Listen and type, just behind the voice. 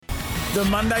The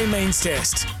Monday Means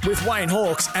Test with Wayne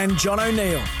Hawkes and John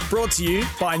O'Neill. Brought to you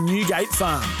by Newgate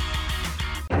Farm.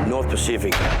 North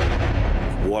Pacific,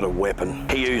 what a weapon.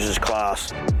 He uses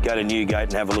class. Go to Newgate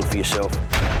and have a look for yourself.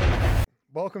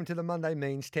 Welcome to the Monday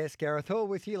Means Test. Gareth Hall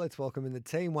with you. Let's welcome in the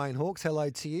team. Wayne Hawkes, hello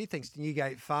to you. Thanks to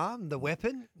Newgate Farm, the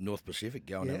weapon. North Pacific,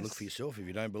 go and have a look for yourself if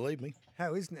you don't believe me.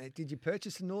 How isn't it? Did you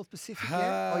purchase a North Pacific yet?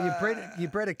 Oh, you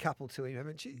bred a couple to him,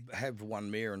 haven't you? Have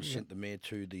one mare and sent the mare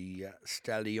to the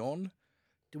Stallion.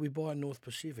 Did we buy a North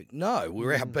Pacific? No, we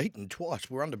were outbeaten twice.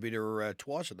 We're underbidder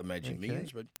twice at the Magic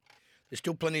Millions, but there's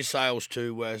still plenty of sales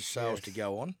to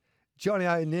go on. Johnny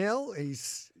O'Neill,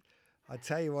 I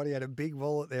tell you what, he had a big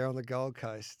wallet there on the Gold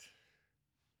Coast.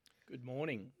 Good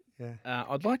morning. Yeah.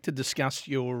 I'd like to discuss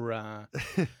your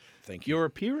Thank you. your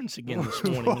appearance again this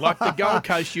morning. Like the Gold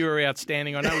Coast, you were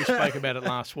outstanding. I know we spoke about it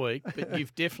last week, but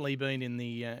you've definitely been in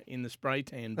the spray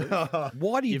tan booth.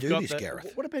 Why do you You've do got this,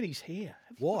 Gareth? What about his hair?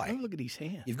 Why? Have a look at his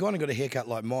hair. You've gone and got a haircut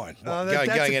like mine. Oh, What, that's a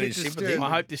going bit out in sympathy? disturbing. I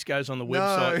hope this goes on the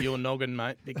website, your noggin,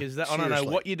 mate, because I don't know Seriously.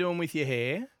 what you're doing with your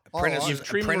hair. You've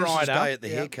trimmed apprentices right up. day at the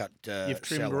haircut You've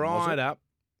trimmed salon, was right it? up.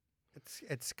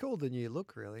 It's called the new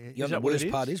look, really. You know, that the what it worst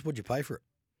is? part is, what'd you pay for it?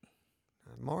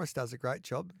 Morris does a great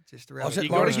job just around. Was it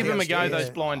You've got to Morris give him a go, downstairs? those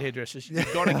blind hairdressers.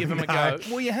 You've got to give him a go.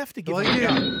 Well, you have to give Well, him he a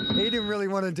go. he didn't really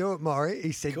want to do it, Maury.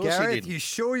 He said, Course he Gareth, didn't. you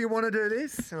sure you want to do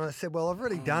this? And I said, well, I've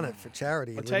already done it for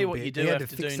charity. I'll tell you what you do He had have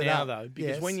to fix do it now, up. though,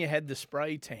 because Yes. when you had the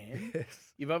spray tan, Yes.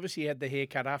 you've obviously had the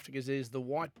haircut after because there's the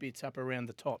white bits up around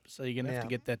the top, so you're going to have Now,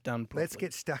 to get that done properly. Let's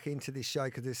get stuck into this show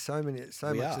because there's so We much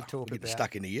to are. talk We're getting about.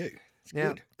 stuck into you. It's Now,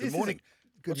 good. this Good is morning.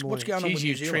 Good What's morning. going on Jeez, with New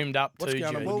you've Zealand? trimmed up What's too, going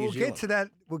on June. with Well, New we'll Zealand? get to that.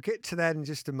 We'll get to that in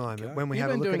just a moment Okay. when we You've have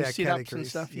a been look doing at our sit-ups categories. and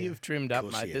stuff. Yeah. You've trimmed up,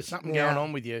 Course he mate. There's has. something Now- going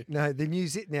on with you. No, the New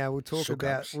Zealand. Now we'll talk Sook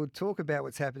about ups.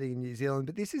 what's happening in New Zealand.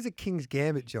 But this is a King's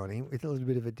Gambit, Johnny, with a little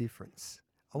bit of a difference.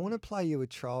 I want to play you a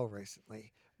trial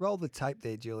recently. Roll the tape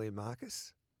there, Julian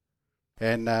Marcus.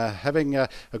 And having a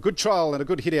good trial and a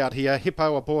good hit out here.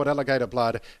 Hippo aboard Alligator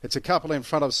Blood. It's a couple in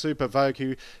front of Super Vogue,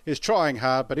 who is trying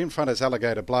hard, but in front is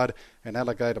Alligator Blood. And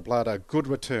Alligator Blood, a good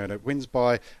return. It wins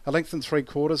by a length and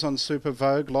 3/4 on Super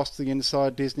Vogue. Lost the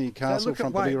inside Disney Castle So look from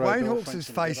at Wayne Bolero. Hawkes'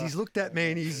 face. He's looked at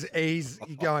me and he's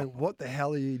going, what the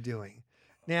hell are you doing?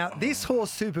 Now, this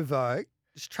horse, Super Vogue,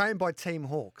 is trained by Team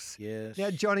Hawks. Yes. Now,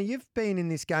 Johnny, you've been in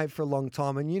this game for a long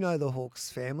time and you know the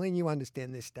Hawks family and you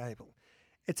understand their stable.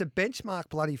 It's a benchmark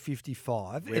bloody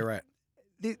 55. Where at?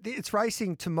 It's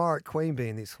racing tomorrow at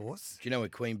Queanbeyan, this horse. Do you know where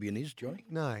Queanbeyan is, Johnny?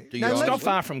 No. Do you No, know It's let- not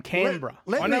far from Canberra.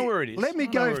 I know where it is. Let me I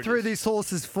know go where it through is. this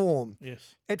horse's form.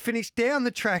 Yes. It finished down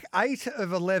the track 8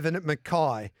 of 11 at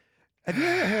Mackay. Have you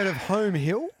ever heard of Home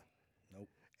Hill? Nope.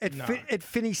 It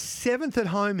finished 7th at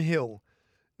Home Hill.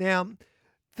 Now, Was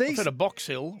these it a Box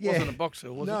Hill? Yeah. Wasn't a Box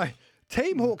Hill, was no it?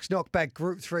 Team Hawks knocked back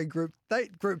Group 3, Group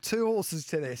 2 horses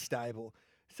to their stable.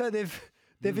 So they've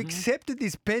Mm-hmm. accepted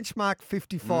this benchmark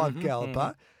 55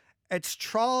 galloper. It's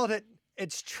trialled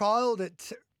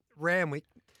at Ramwick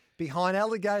behind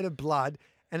Alligator Blood,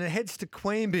 and it heads to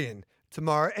Queanbeyan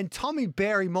tomorrow. And Tommy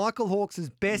Berry, Michael Hawks'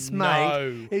 best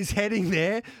mate, is heading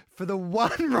there for the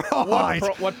one ride.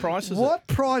 What price is it? What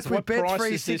price? We What bet price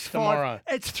is this tomorrow?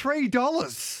 $3.65. It's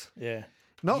 $3. Yeah.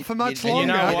 Not for much you And you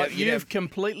longer. know You'd what? have- you'd You've have-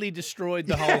 completely destroyed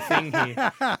the whole thing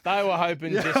here. They were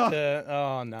hoping just to...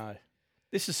 Oh, no.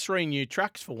 This is 3 new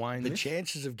trucks for Wayne. The this.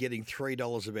 chances of getting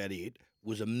 $3 about it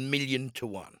was 1,000,000 to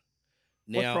 1.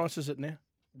 What Now, price is it now?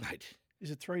 mate, Is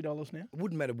it $3 now? it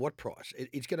wouldn't matter what price.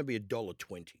 It's going to be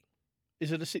 $1.20.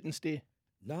 Is it a sit and steer?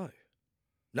 No,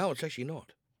 it's actually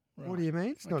not. What do you mean?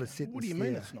 It's not a Okay. sit and What do you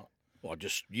mean steer. it's not? Well,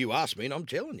 you asked me, and I'm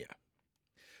telling you.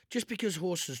 Just because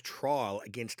horses trial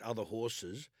against other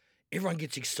horses, everyone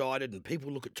gets excited, and people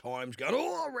look at times, going,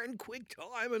 "Oh, I ran quick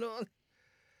time," and all.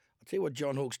 I'll tell you what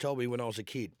John Hawkes told me when I was a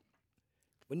kid.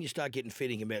 When you start getting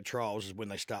fitting about trials is when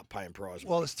they start paying prize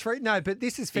money. Well, it's 3. No, but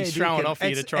this is fair. He's throwing dinkum. off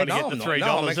here to try to no, get I'm the not. $3.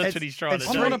 No, That's it's- what he's trying to it's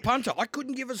I'm do. not a punter. I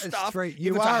couldn't give a stuff. 3. If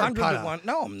You it's are a 100 punter. to 1.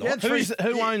 No, I'm not. Yeah,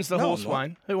 Who owns the No, horse, I'm not.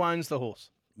 Wayne? Who owns the horse?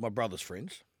 My brother's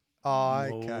friends. Oh,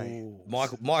 okay.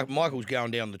 Michael's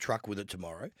going down the truck with it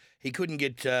tomorrow. He couldn't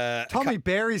get Tommy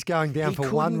Berry's going down he for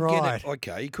one couldn't get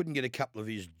ride. he couldn't get a couple of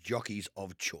his jockeys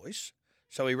of choice.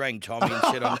 So he rang Tommy and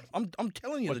said, I'm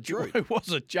telling you the truth. Who was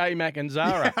it? Jay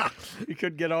Macanzara. You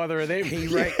could get either of them.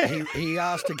 He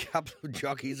asked a couple of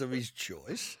jockeys of his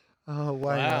choice. Oh,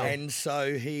 wow. Wow. And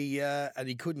so he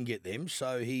couldn't get them.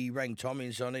 So he rang Tommy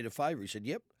and said, I need a favour. He said,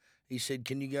 yep. He said,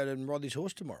 can you go and ride this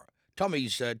horse tomorrow?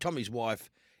 Tommy's wife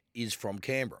is from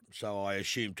Canberra, so I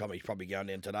assume Tommy's probably going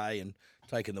down today and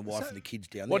taking the wife and the kids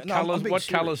down What there. No, I'm colours? being What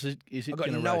serious. colours is it I got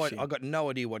going to no, race in? I got no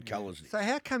idea what colours it is. So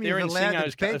how come They're you've in allowed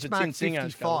Singo's the colours. It's in benchmark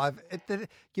Singo's 55?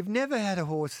 You've never had a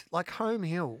horse like Home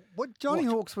Hill. What Johnny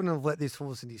What? Hawkes wouldn't have let this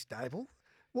horse in his stable.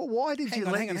 Well, why did you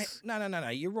let this? No,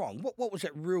 you're wrong. What was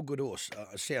that real good horse?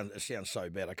 It sounds so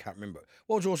bad, I can't remember.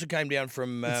 What was the horse that came down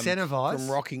from Incentivize?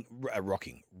 from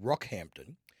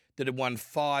Rockhampton that had won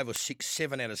 5 or 6,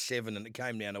 7 out of 7, and it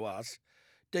came down to us.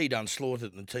 D done slaughtered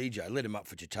it in the TJ, led him up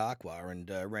for Chautauqua and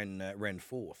ran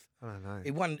fourth. I don't know.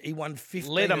 He won 15.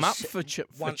 Let him or up se- for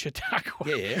one- Chautauqua.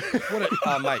 Yeah.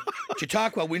 Mate,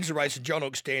 Chautauqua wins the race and John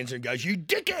Hook stands and goes, "You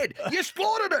dickhead! You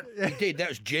slaughtered it!" He did. That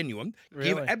was genuine.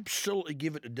 Really? Absolutely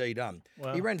give it to D Dunn.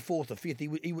 Wow. He ran fourth or fifth.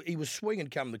 He was swinging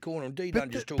coming the corner and D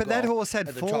Dunn just took But that off horse had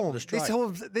at the top of form. the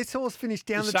straight. This horse finished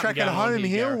down There's the track something at going on Home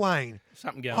here, Hill, Gareth. Wayne.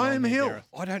 Something going Home on there, Hill. Gareth.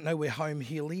 I don't know where Home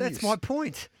Hill is. That's my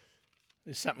point.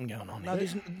 There's something going on No, here.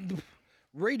 there's.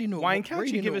 Read into it. Wayne, can't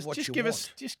read you into give it us what just you give want.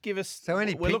 us just give us? So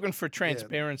any we're pic- looking for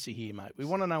transparency here, mate. We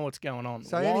want to know what's going on.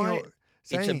 So Why?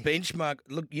 It's a benchmark.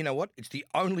 Look, you know what? It's the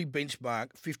only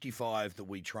benchmark 55 that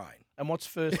we train. And what's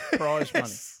first prize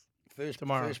money?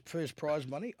 Tomorrow. First prize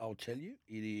money, I'll tell you,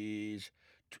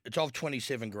 it's of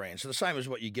 27 grand. So the same as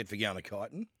what you get for going to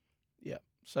kiting. Yeah.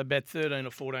 So about 13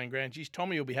 or 14 grand. Geez,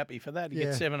 Tommy will be happy for that. He Yeah.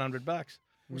 gets $700.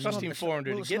 It's Cost not- him it's-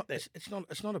 400 well, to get there.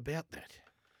 It's not about that.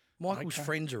 Michael's Okay.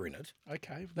 friends are in it.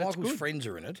 Okay, that's Michael's good. friends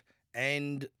are in it,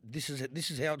 and this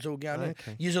is how it's all going.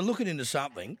 Okay. You're looking into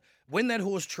something. When that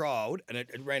horse trialled and it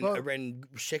ran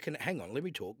second. Hang on, let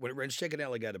me talk. When it ran second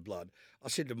Alligator Blood, I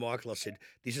said to Michael,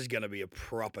 this is going to be a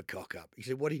proper cock up. He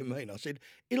said, what do you mean? I said,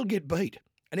 it'll get beat,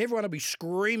 and everyone will be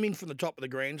screaming from the top of the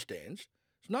grandstands.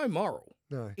 It's no moral.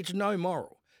 No. It's no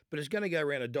moral, but it's going to go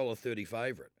around $1.30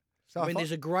 favourite. So I mean, if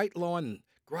there's a great line.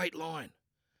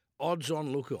 Odds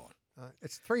on, look on.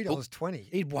 it's $3.20.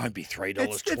 It won't be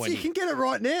 $3.20. You can get it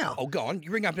right now. Oh, go on.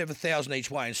 You ring up and have 1,000 each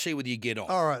way and see whether you get on.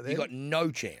 All right, You then. got no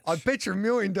chance. I bet you $1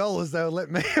 million they'll let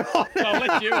me on.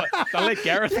 They'll let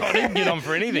Gareth on. He can get on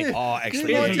for anything. Oh, actually,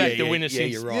 He hasn't backed the winner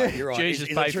since you're right. You're right. Jesus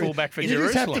Is it paid through- fullback for You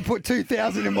just have Jerusalem. to put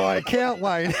 $2,000 in my account,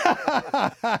 Wayne.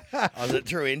 Is it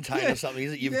through Entain or something?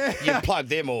 Is it? You've plugged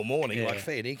them all morning like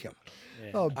fair income.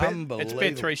 Oh, bet, Unbelievable. It's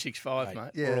Bet 365,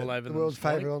 mate. yeah, We're all over the them world's this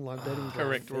morning. favourite online betting.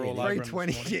 Correct, we're all over them this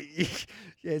 320. morning.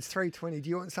 Yeah, it's 320. Do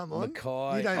you want something on?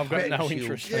 Mackay. You don't I've got bet. no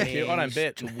interest. Thank you. I don't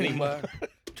bet anymore.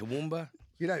 Toowoomba.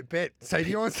 You don't bet. So do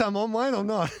you want some on, Wayne, or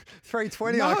not?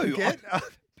 320 I can get.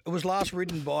 It was last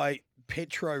ridden by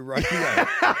Petro Rodeo.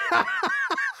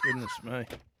 Goodness me.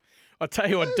 I tell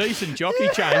you what, decent jockey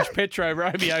change, Petro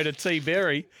Romeo to T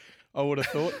Berry, I would have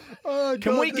thought. Oh,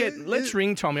 Can God, we let's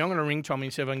ring Tommy. I'm going to ring Tommy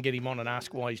and see if I can get him on and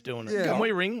ask why he's doing it. Yeah. Can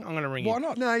we ring? I'm going to ring Why him.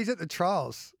 not? No, he's at the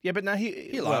trials. Yeah, but no,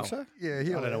 He'll well, answer. Yeah, I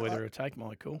he'll. don't know whether it'll take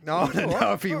my call. No, I don't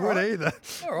know if he would either.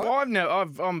 All right.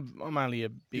 Well, I'm only a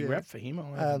big Yeah. rap for him.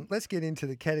 I'll have him. Let's get into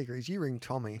the categories. You ring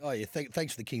Tommy. Oh, yeah.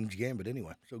 Thanks for the King's Gambit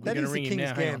anyway. So good. That gonna is the ring him King's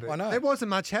now, hang on. Gambit. I know. There wasn't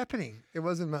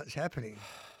much happening.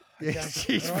 Yeah,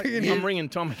 she's All right. ringing Yeah. him. I'm ringing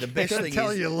Tommy. The best Don't thing tell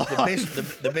is you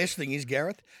the best thing is,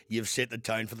 Gareth, you've set the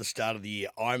tone for the start of the year.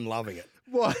 I'm loving it.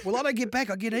 What? Well, I don't get back.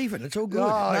 I get even. It's all good.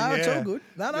 Oh, no, it's yeah. all good.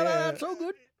 No, Yeah. it's all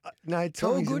good. No,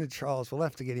 Tommy's in good. the trials. We'll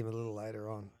have to get him a little later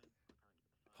on.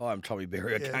 Hi, I'm Tommy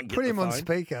Berry. I Yeah, can't get put the him on phone.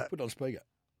 speaker. Put it on speaker.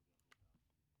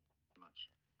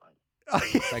 Oh,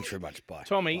 yeah. Thanks very much. Bye.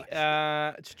 Tommy,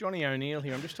 Bye. it's Johnny O'Neill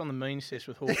here. I'm just on the mean cess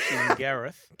with Hawksy and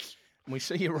Gareth. And we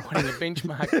see you riding a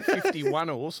benchmark 51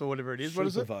 horse or whatever it is. What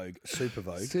is it? Super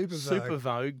Vogue. Super Super Vogue.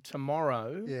 Vogue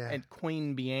tomorrow Yeah. at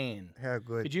Queen Bian. How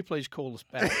good. Could you please call us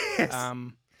back? Yes.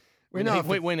 We, know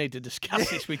need, if we need to discuss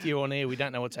this with you on air. We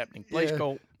don't know what's happening. Please Yeah.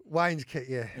 call. Wayne's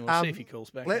yeah. And we'll see if he calls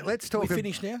back. Let's talk. We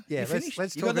finished now? Yeah, You finished?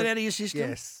 let's You talk. got that out of your system?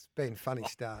 Yes, been a funny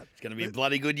start. It's going to be a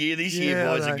bloody good year this Yeah, year,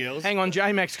 boys I and know. girls. Hang on,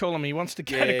 J-Mac's calling me. He wants to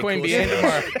go Yeah, to of Queen course Bian he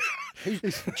tomorrow.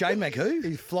 Who's J-Mac who?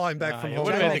 He's flying back Oh, from yeah, Hong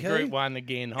what Kong. about the J-Mac Group who? 1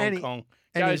 again? Hong And he- Kong.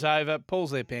 and he- Goes over,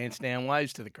 pulls their pants down,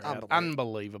 waves to the crowd. Unbelievable.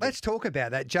 Unbelievable. Let's talk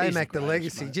about that. He's J the Mac, the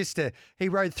greatest, legacy. mate. He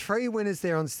rode 3 winners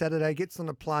there on Saturday, gets on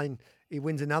a plane. He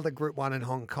wins another Group 1 in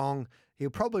Hong Kong. He'll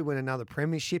probably win another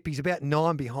premiership. He's about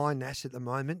 9 behind Nash at the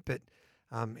moment, but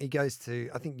he goes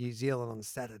to, I think, New Zealand on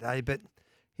Saturday. But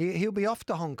he'll be off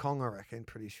to Hong Kong, I reckon,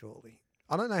 pretty shortly.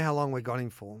 I don't know how long we got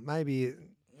him for. Maybe,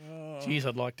 Geez,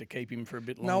 I'd like to keep him for a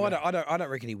bit longer. No, I don't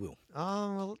reckon he will.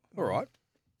 well, All right.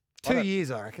 2 don't- years,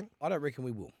 I reckon. I don't reckon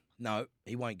we will. No,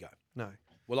 he won't go. No.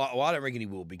 Well, I don't reckon he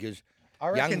will because I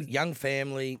reckon, young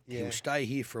family, Yeah. he'll stay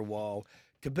here for a while.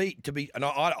 To be, and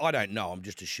I don't know, I'm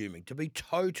just assuming. To be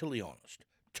totally honest,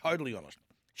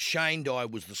 Shane Dye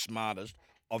was the smartest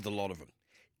of the lot of them.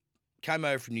 Came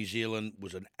over from New Zealand,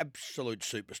 was an absolute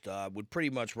superstar, would pretty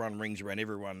much run rings around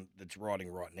everyone that's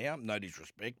riding right now. No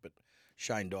disrespect, but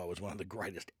Shane Dye was one of the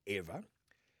greatest ever.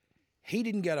 He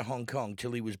didn't go to Hong Kong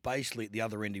till he was basically at the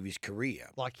other end of his career.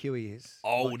 Like Huey is.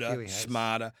 Older, Like Huey has.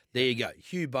 smarter. There you go.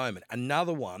 Hugh Bowman,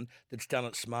 another one that's done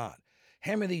it smart.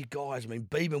 How many of these guys, I mean,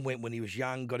 Beeman went when he was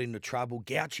young, got into trouble.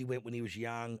 Gouchy went when he was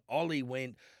young. Ollie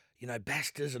went,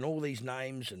 Basters and all these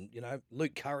names and,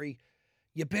 Luke Curry.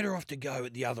 You're better off to go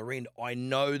at the other end. I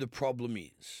know the problem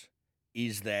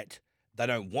is that they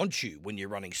don't want you when you're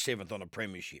running 7th on a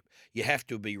premiership. You have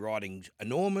to be riding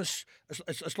enormous.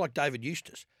 It's like David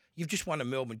Eustace. You've just won a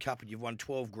Melbourne Cup and you've won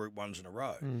 12 Group 1s in a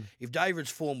row. If David's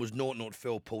form was 0-0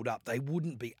 fell pulled up, they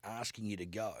wouldn't be asking you to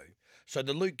go. So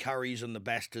the Luke Currys and the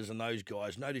Basters and those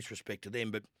guys, no disrespect to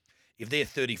them, but if they're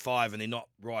 35 and they're not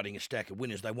riding a stack of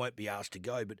winners, they won't be asked to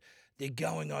go. But they're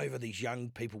going over these young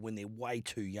people when they're way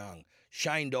too young.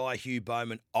 Shane Dye, Hugh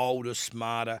Bowman, older,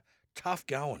 smarter, tough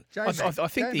going. I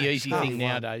think the J-Mac's easy tough. thing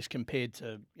nowadays compared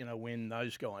to when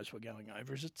those guys were going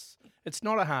over is it's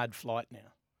not a hard flight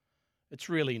now. It's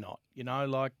really not.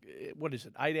 What is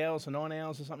it, 8 hours or 9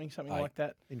 hours or something like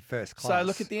that? In first class. So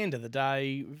look, at the end of the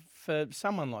day, for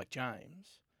someone like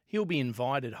James, he'll be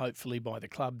invited hopefully by the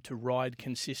club to ride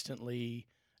consistently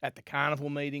at the carnival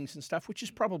meetings and stuff, which is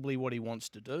probably what he wants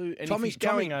to do. And if he's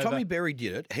going over, Tommy Berry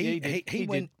did it. He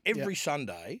went did. every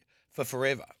Sunday for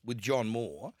forever with John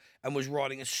Moore and was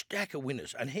riding a stack of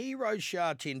winners. And he rode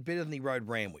Sha Tin better than he rode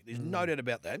Randwick. There's no doubt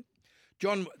about that.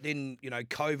 John, then,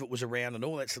 COVID was around and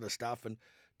all that sort of stuff. And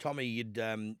Tommy,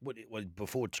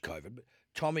 before COVID, but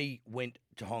Tommy went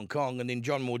to Hong Kong and then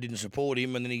John Moore didn't support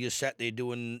him and then he just sat there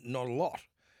doing not a lot.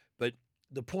 But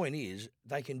the point is,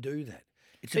 they can do that.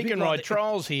 he can ride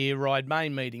trials here, ride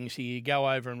main meetings here, go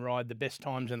over and ride the best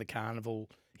times in the carnival.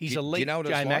 He's elite, do you know what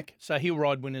it's J-Mac, like? so he'll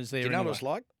ride winners there. Do you know anyway. what it's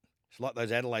like? It's like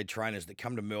those Adelaide trainers that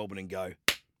come to Melbourne and go,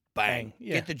 bang,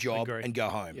 Yeah, get the job agreed. and go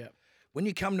home. Yeah. When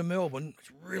you come to Melbourne,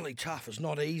 it's really tough. It's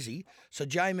not easy. So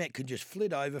J-Mac can just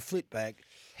flit over, flit back.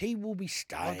 He will be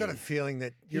staying. I've got a feeling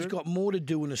that He's got more to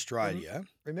do in Australia.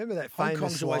 Remember that Hong famous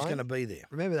Kong's always line? going to be there.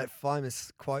 Remember that famous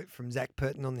quote from Zach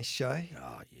Purton on this show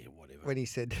Oh, yeah, whatever. when he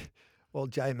said, "Well,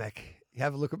 J-Mac, you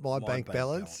have a look at my bank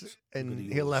balance, balance. and Look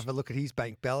at he'll yours." have a look at his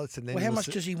bank balance, and then Well, how you'll much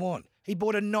see- does he want? He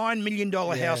bought a $9 million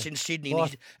house in Sydney Well,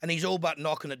 and he's all but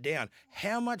knocking it down.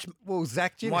 How much? Well,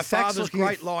 Zach, My Zach's father's looking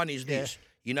great at- line is Yeah. this.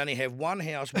 You can only have one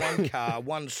house, one car,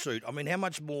 one suit. I mean, how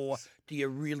much more do you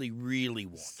really, really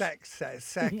want? Sack.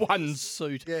 One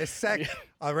suit. Yeah, Sack.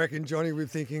 I reckon Johnny was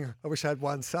thinking, I wish I had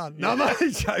one son. No, I'm only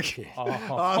joking.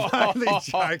 I'm only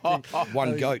joking.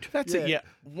 One goat. That's it. Yeah,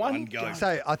 one goat. goat.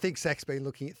 So I think Sack's been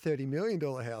looking at $30 million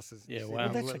houses. Yeah, You see. wow. Well,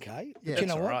 that's okay. Yeah. But you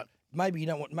know That's what? all right. Maybe you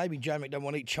don't want. Maybe J-Mac don't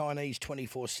want to eat Chinese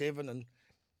 24/7. And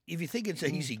if you think it's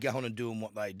easy going and doing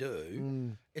what they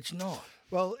do, it's not.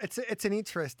 Well, it's an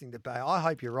interesting debate. I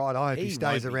hope you're right. I hope he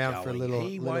stays won't be around for a going. little,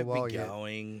 He little won't while be yet.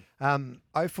 going.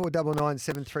 0499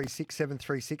 736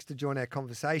 736 to join our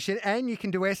conversation. And you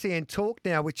can do SEN Talk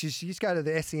now, which is you just go to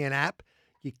the SEN app,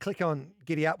 you click on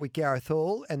Giddy Up with Gareth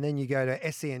Hall, and then you go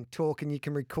to SEN Talk and you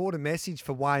can record a message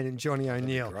for Wayne and Johnny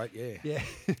O'Neill. Right? Yeah. Yeah.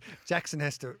 Jackson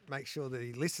has to make sure that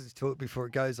he listens to it before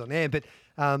it goes on air. But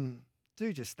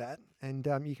do just that, and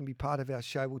you can be part of our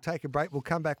show. We'll take a break. We'll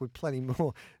come back with plenty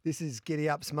more. This is Giddy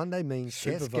Up's Monday Means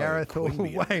Super Test. Bowl, Gareth Hall,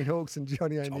 Queanbeyan. Wayne Hawkes, and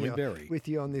Johnny Tommy O'Neill Berry, with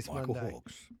you on this Michael Monday.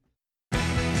 Hawks.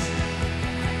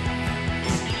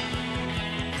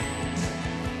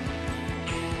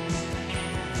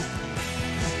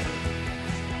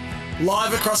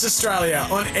 Live across Australia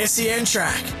on SEN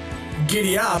Track.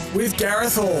 Giddy Up with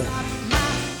Gareth Hall.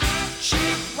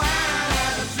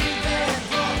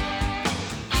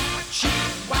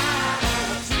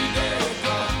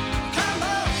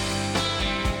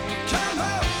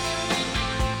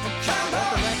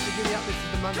 Welcome back to Giddy Up. This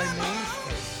is the Monday Means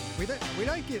Test. We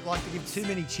don't like to give too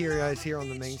many Cheerios here on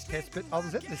the Means Test, but I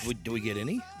was at this. Do we get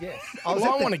any? Yes, Well,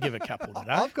 I want to give a couple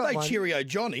today. I've got They one. Cheerio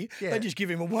Johnny. Yeah. They just give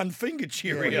him a one finger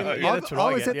Cheerio. Yeah, that's what I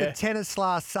I was get, at yeah. the tennis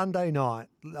last Sunday night.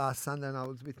 Last Sunday night, I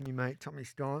was with my mate Tommy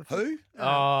Stein. Who?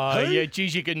 Oh, Who? yeah,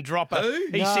 geez, you can drop it. Who?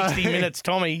 He's No. 60 minutes,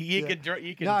 Tommy. You Yeah. can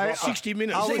No, drop 60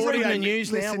 minutes. I Is was he at in the the-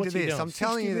 news now? Listen What's to he this. doing? I'm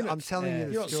telling you. 60 I'm telling you You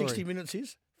the know what story. 60 minutes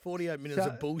is? 48 minutes So-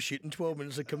 of bullshit and 12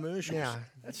 minutes of commercials. Now,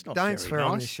 That's not don't very swear nice.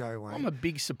 on this show, Wayne. I'm a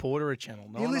big supporter of Channel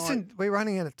 9. You listen. We're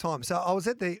running out of time. So I was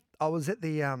at the.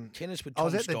 Tennis with I was Tom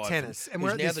at the Stiefel, tennis, and who's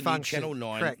we're at now this the function. new Channel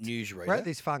 9 Correct. newsreader. We're at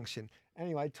this function.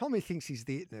 Anyway, Tommy thinks he's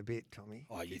the it in a bit. Tommy.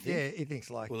 Oh, you think? Yeah, he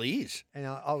thinks like. Well, he is. And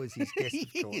I was his guest,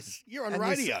 He of course. is. You're on and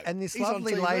radio. This He's on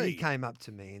lovely TV. lady came up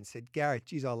to me and said, "Gareth,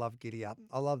 geez, I love Giddy Up.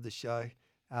 I love the show.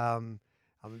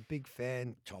 I'm a big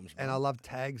fan, Tom's and mum. I love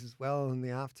tags as well in the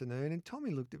afternoon." And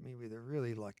Tommy looked at me with a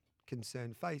really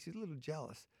concerned face. He's a little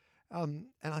jealous. And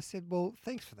I said, well,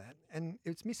 thanks for that. And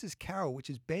it's Mrs. Carroll, which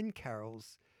is Ben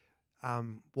Carroll's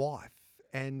wife.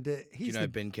 And Do you know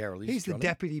Ben Carroll is, he's the Johnny?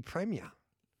 Deputy Premier.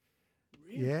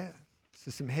 Really? Yeah. So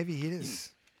some heavy hitters.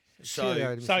 So-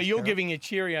 Cheerio to So Mrs. you're Carroll. giving a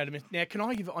cheerio to Miss. Now, can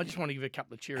I give? I just want to give a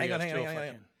couple of Cheerios Hang on, too, if I hang on.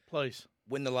 can. Please.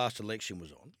 When the last election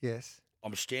was on, Yes.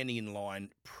 I'm standing in line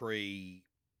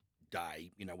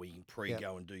pre-day, where you can Yep.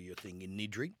 go and do your thing in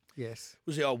Nidri. It Yes.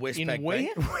 was the old Westpac In where?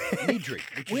 Bank. Nidri.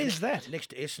 which is Where's that? Next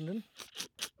to Essendon.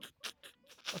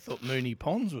 I thought Mooney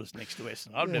Ponds was next to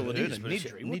Essendon. I've Yeah, never well, it heard is, of but it's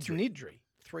Nidri. What's Nidri. Nidri?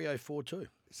 3042.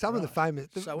 Some of the famous,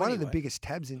 So one of the anyway. biggest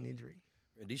tabs in Nidri.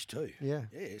 It is too. Yeah.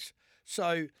 Yes.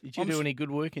 So Did you I'm do s- any good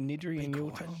work in Nidri Be in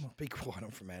your quiet. time? Be quiet.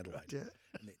 I'm from Adelaide. Yeah.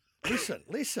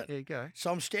 Listen. There you go.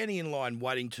 So I'm standing in line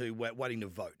waiting to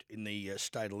vote in the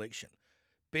state election.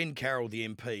 Ben Carroll, the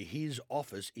MP, his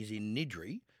office is in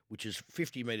Nidri, which is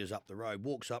 50 metres up the road.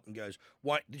 Walks up and goes,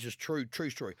 "Wait, this is true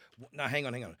story. No, hang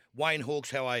on. Wayne Hawkes,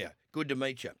 how are you? Good to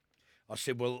meet you." I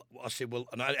said, well,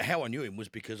 and how I knew him was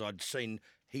because I'd seen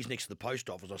he's next to the post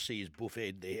office. I see his buff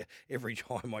head there every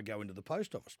time I go into the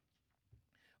post office.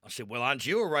 I said, well, aren't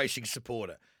you a racing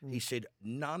supporter? He said,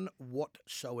 none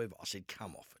whatsoever. I said,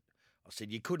 come off it. I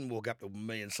said, you couldn't walk up to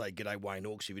me and say, g'day, Wayne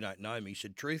Hawkes, if you don't know me. He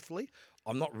said, truthfully,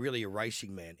 I'm not really a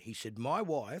racing man. He said, my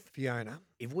wife, Fiona.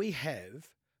 if we have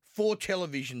 4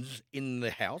 televisions in the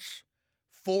house,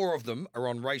 4 of them are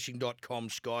on racing.com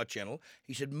Sky Channel.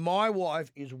 He said, my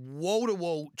wife is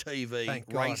wall-to-wall TV Thank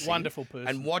God. racing Wonderful person.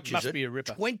 and watches Must it be a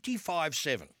ripper.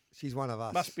 25/7. She's one of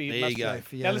us. Must be. There must you be. go. Now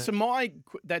Fiona. listen,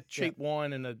 that cheap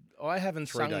wine I haven't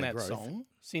sung 3-day that growth. song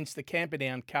since the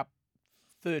Camperdown Cup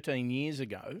 13 years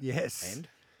ago. Yes. And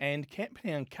And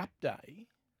Camperdown Cup Day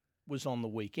was on the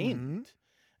weekend. Mm-hmm.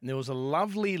 And there was a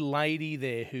lovely lady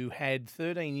there who had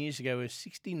 13 years ago her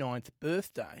 69th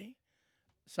birthday.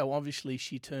 So obviously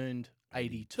she turned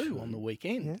 82 on the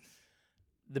weekend. Yes.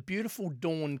 The beautiful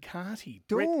Dawn Carty.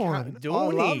 Dawn. I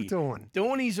love Dawn.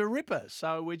 Dawny's a ripper.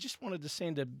 So we just wanted to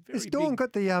send a very Has Dawn big...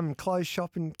 got the clothes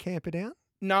shop in Camperdown?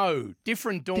 No,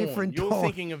 different Dawn. Different You're Dawn.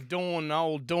 thinking of Dawn,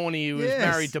 old Dawny who was Yes.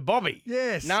 married to Bobby.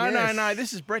 Yes, No, yes. no.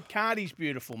 This is Brett Carty's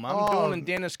beautiful mum. Oh. Dawn and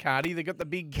Dennis Carty. They got the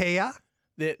big... Kia.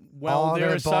 That, Oh, well, I'm they're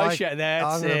gonna buy- associated. That's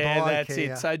I'm gonna it. buy That's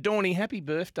Kia. it. So, Dawny, happy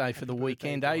birthday for the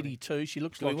weekend. Dawny. 82. She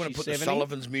looks do like we want she's to put 70. the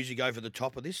Sullivan's music over the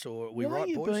top of this, or are we Why right, are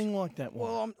you boys? being like that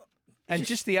one? Well, and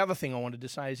just the other thing I wanted to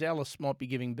say is Alice might be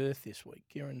giving birth this week.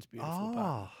 Kieran's beautiful pup.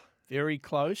 Oh. Very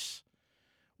close.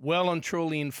 Well and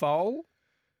truly in foal.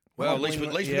 well, at least we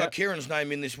Yeah. got Kieran's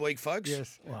name in this week, folks.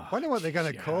 Yes. Wow. Wonder what they're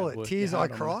going to It's call hard it. work, Tears you're I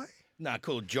hard on Cry? No,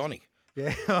 call it Johnny.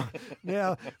 Yeah.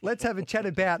 Now, let's have a chat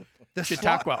about the slot.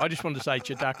 Chautauqua. I just wanted to say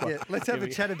Chautauqua. Yeah, let's have a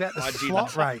chat about the I didn't.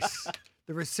 slot race.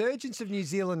 The resurgence of New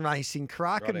Zealand racing.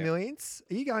 Karaka Righto. Millions.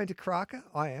 Are you going to Karaka?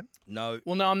 I am. No.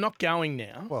 Well, no, I'm not going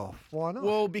now. Well, why not?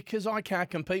 Well, because I can't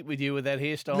compete with you with that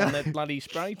hairstyle and that bloody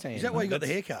spray tan. Is that why you got the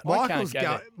haircut? I can't Michael's go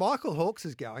going. there. Michael Hawkes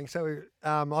is going. So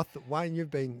I thought, Wayne,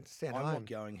 you've been sent I'm home. not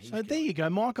going. He's So going. there you go.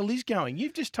 Michael is going.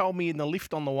 You've just told me in the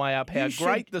lift on the way up how You said-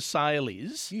 great the sale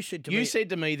is. You said to You me- said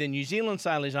to me the New Zealand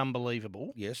sale is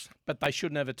unbelievable, Yes. but they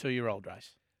shouldn't have a 2-year-old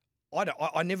race.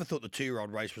 I never thought the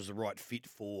 2-year-old race was the right fit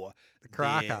for the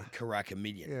Karaka. Karaka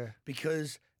Million. Yeah.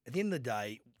 Because at the end of the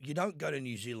day, you don't go to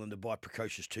New Zealand to buy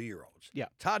precocious 2-year-olds. Yeah.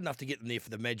 It's hard enough to get them there for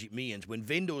the Magic Millions when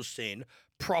vendors send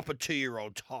proper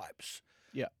 2-year-old types.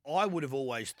 Yeah. I would have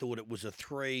always thought it was a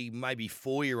 3, maybe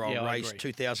 4-year-old Yeah, I race, agree.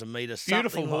 2,000 metres,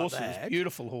 Beautiful something horses. like that.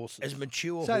 Beautiful horses. As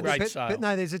mature So, horses. Great but, sale. but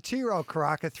no, there's a 2-year-old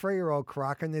Karaka, 3-year-old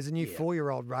Karaka, and there's a new Yeah.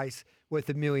 4-year-old race worth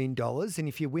 $1 million. And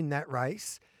if you win that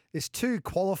race, there's 2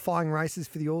 qualifying races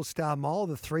for the All-Star Mile,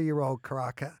 the 3-year-old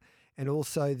Karaka and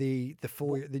also the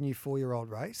new 4-year-old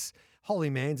race. Holy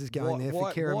Mans is going there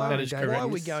for Kira why- Moore That and is David correct. Why are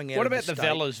we Hughes. going out What of about the state?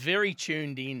 Vellas? Very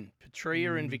tuned in.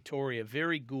 Petria and Victoria,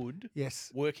 very good.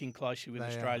 Yes. Working closely with They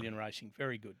are. Australian racing,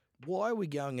 very good. Why are we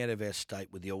going out of our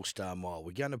state with the All-Star Mile?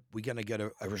 We're going to go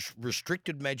to a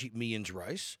restricted Magic Millions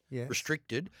race, Yes.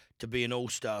 restricted to be an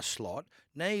All-Star slot.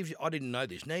 Nave, I didn't know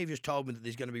this. Nave just told me that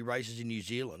there's going to be races in New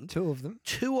Zealand. 2 of them.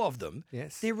 2 of them.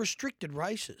 Yes. They're restricted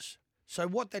races. So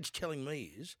what that's telling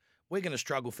me is we're going to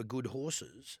struggle for good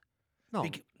horses. No.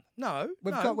 No,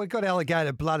 We've got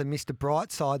Alligator Blood and Mr.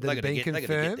 Brightside that They're have going been to get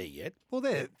confirmed. there yet. Well,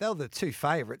 they're the 2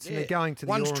 favourites, and Yeah. they're going to the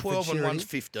One's Oran 12 and Futurity. one's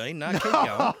 15. No, keep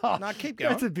going. No, keep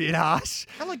going. That's a bit harsh.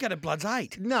 Alligator Blood's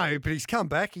 8. No, but he's come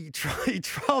back. He tried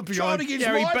Trying beyond. to get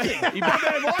Gary Viking. beat- he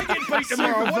I know if I get beat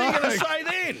tomorrow. What are you going to Super say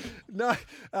then?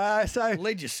 No, so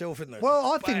Lead yourself in the.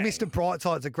 well, I think bang. Mr.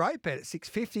 Brightside's a great bet at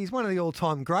 650. He's one of the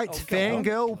all-time greats. Oh, go on.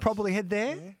 Fangirl will probably head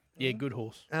there. Yeah, good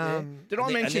horse. Um, Did I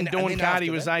And then- mention and then Dawn Carty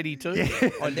after was that- 82? Yeah.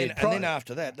 And then Pride-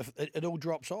 after that, it all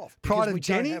drops off. Pride because of we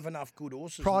Jenny? don't have enough good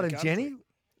horses. Pride in the of country. Jenny.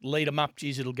 lead them up,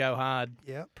 geez, it'll go hard.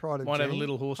 Yeah, Pride of Might have a Jenny.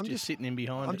 little horse just sitting in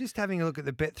behind I'm it. just having a look at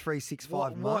the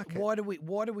Bet365 market.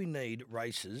 Why do we need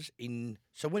races in?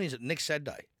 So when is it? Next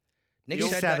Saturday. This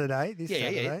Saturday.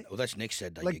 Yeah. Well, that's next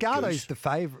Saturday. you Legato's goose. the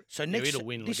favourite. So next it'll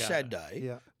win this Legato. Saturday,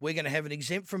 Yeah. we're going to have an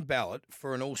exempt from ballot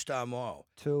for an All-Star Mile.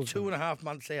 Two of them. 2.5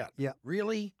 months out. Yeah.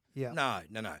 Really? Yeah. No.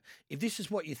 If this is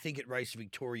what you think at Race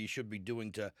Victoria you should be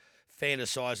doing to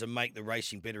fantasise and make the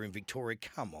racing better in Victoria,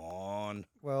 come on.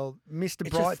 Well, Mr. It's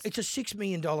Bright. it's a $6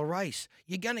 million race.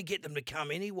 You're going to get them to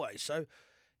come anyway. So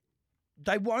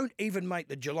they won't even make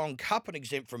the Geelong Cup an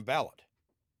exempt from ballot.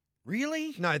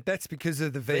 Really? No, that's because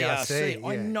of the VRC.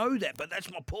 I yeah. know that, but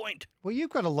that's my point. Well, you've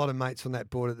got a lot of mates on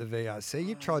that board at the VRC.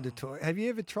 You've tried to talk. Have you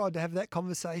ever tried to have that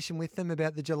conversation with them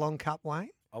about the Geelong Cup, Wayne?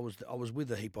 I was with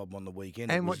the heap of them on the weekend.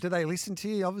 And what do they listen to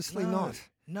you? Obviously not.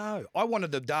 No, I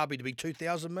wanted the Derby to be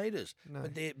 2,000 metres, No.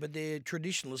 but they're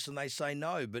traditionalists and they say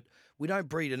no. But we don't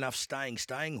breed enough staying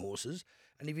horses.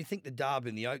 And if you think the Derby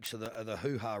and the Oaks are the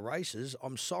hoo-ha races,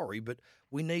 I'm sorry, but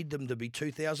we need them to be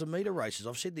 2,000 metre races.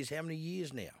 I've said this how many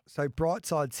years now? So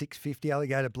Brightside $6.50,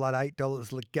 Alligator Blood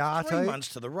 $8, Legato 3 months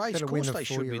to the race. Of gotta course win the they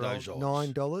should be those 4-year-old,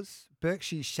 odds. $9,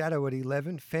 Berkshire Shadow at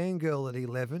 11, Fangirl at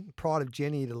 11, Pride of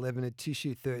Jenny at 11, a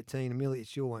Tissue 13, Amelia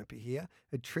Sure won't be here,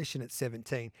 Attrition at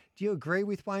 17. Do you agree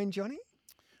with Wayne, Johnny?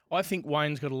 I think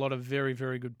Wayne's got a lot of very,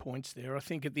 very good points there. I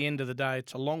think at the end of the day,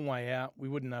 it's a long way out. We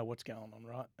wouldn't know what's going on,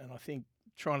 right? And I think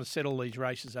trying to set all these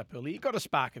races up early, you've got to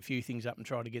spark a few things up and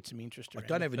try to get some interest I around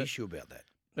don't it. have an But- issue about that.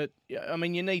 But, yeah, I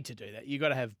mean, you need to do that. You've got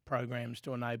to have programs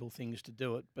to enable things to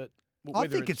do it. But I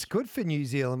whether think it's good for New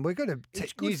Zealand. We're going to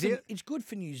It's New good, Zealand. it's good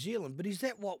for New Zealand, but is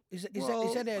that Well,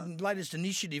 our latest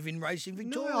initiative in racing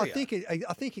Victoria? No, I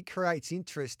think it creates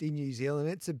interest in New Zealand.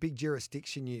 It's a big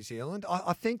jurisdiction, New Zealand.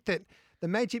 I think that the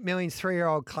Magic Millions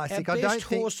 3-year-old classic. Our I best don't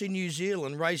think. horse in New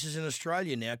Zealand races in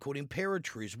Australia now called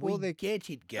Imperatriz. Well, We get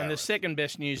it, Gareth. And the second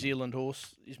best New Zealand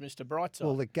horse is Mr. Brightside,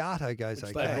 Well, Legato goes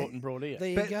which they okay. brought here. There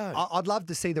you But go. I'd love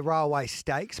to see the Railway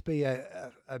Stakes be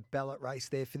a ballot race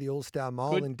there for the All-Star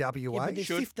Mile Good. in WA. yeah, but there's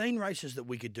 15 races that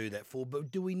we could do that for,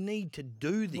 but do we need to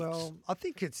do this? Well, I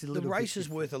think it's a the little race bit is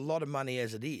worth a lot of money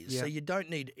as it is, Yeah. so you don't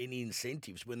need any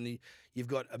incentives when you've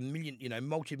got a million,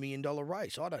 multi-million-dollar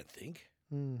race. I don't think.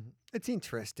 It's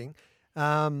interesting.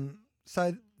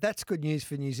 So that's good news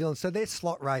for New Zealand. So their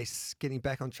slot race, getting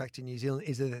back on track to New Zealand,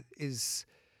 is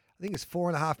I think it's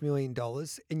 $4.5 million,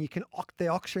 and you can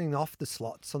they're auctioning off the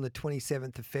slots on the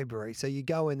 27th of February. So you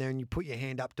go in there and you put your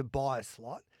hand up to buy a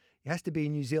slot. It has to be a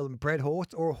New Zealand bred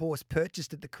horse or a horse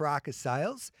purchased at the Caracas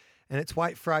sales, and it's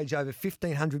weight for age over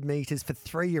 1,500 metres for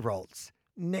 3-year-olds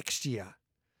next year.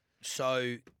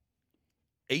 So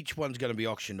each one's going to be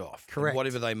auctioned off. and Correct.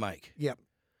 Whatever they make. Yep.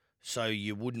 So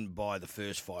you wouldn't buy the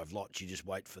first 5 lots. You just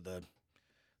wait for the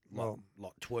lot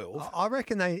 12. I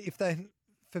reckon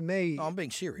for me. I'm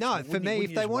being serious. No, Wouldn't for you- me, wouldn't if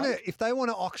you just wait? they want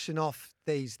to auction off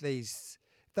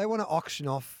if they want to auction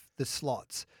off the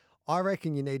slots, I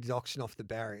reckon you need to auction off the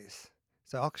barriers.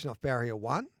 So auction off barrier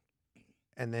 1,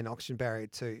 and then auction barrier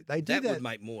 2. They do that that. would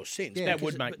make more sense. Yeah. That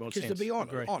would make more Because to sense. be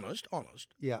Agree. honest,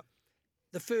 Yeah,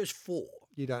 the first 4.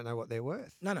 you don't know what they're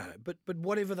worth. No, but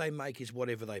whatever they make is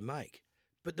whatever they make.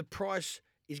 But the price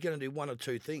is going to do one or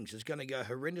two things. It's going to go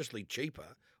horrendously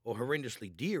cheaper or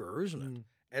horrendously dearer, isn't it?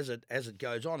 As it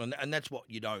goes on, and that's what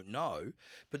you don't know.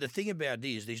 But the thing about it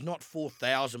is, there's not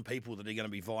 4,000 people that are going to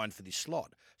be vying for this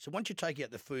slot. So once you take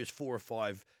out the first 4 or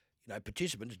 5,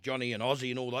 participants, Johnny and Ozzy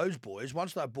and all those boys,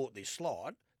 once they've bought this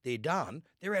slot, they're done.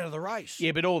 They're out of the race.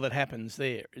 Yeah, but all that happens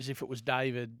there is if it was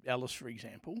David Ellis, for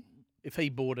example, if he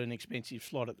bought an expensive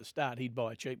slot at the start, he'd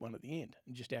buy a cheap one at the end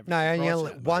and just average No, the only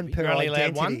price out. one maybe. per You're only allowed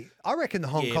identity. one? I reckon the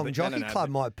Hong Yeah, Kong but Jockey Club but-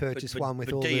 might purchase one with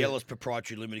but all D. the. Ellis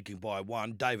Proprietary Limited can buy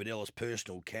one. David Ellis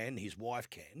Personal can. His wife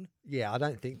can. Yeah, I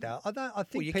don't think that. I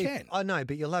think you people, can. I know,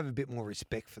 but you'll have a bit more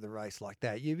respect for the race like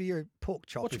that. You're a pork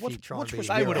chop What's- if what's- you try what's and be.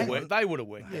 respect? They would have Hang on. worked. They would have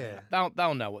worked. Yeah.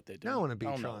 They'll know what they're doing. No one to be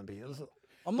They'll know. trying to be.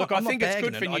 Look, I think it's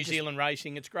good for bagging it. New I just- Zealand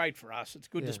racing. It's great for us. It's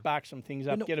good Yeah. to spark some things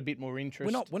up, not- get a bit more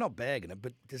interest. We're not bagging it,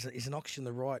 but is an auction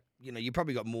the right? You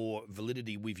probably got more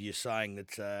validity with you saying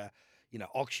that.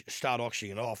 Start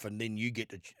auctioning it off, and then you get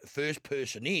to first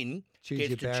person in Choose gets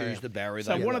your to barrier. choose the barrier.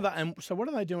 So they what are want. they? So what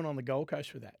are they doing on the Gold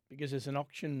Coast with that? Because there's an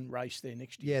auction race there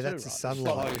next year. Yeah, too, that's a right?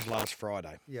 sunlight. Closed last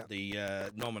Friday. Yeah.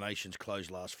 The nominations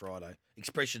closed last Friday.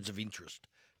 Expressions of interest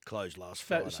closed last So,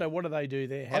 Friday. so what do they do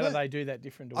there? How do don't- they do that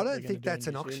different to I what they're don't gonna think do in that's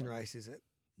an New auction Zealand? race, is it?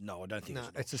 no, I don't think No,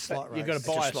 it's. it's a But slot race. You've got to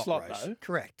buy a a slot slot race. though.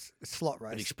 Correct. A slot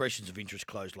But race. expressions of interest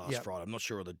closed last Yep. Friday. I'm not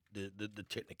sure of the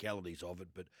technicalities of it,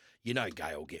 but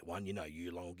Gay will get one.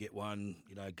 Yulong will get one.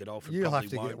 Godolphin You'll probably have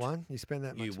to won't. get one. You spend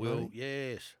that much You will, money.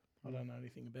 yes. I don't know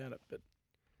anything about it, but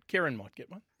Kieran might get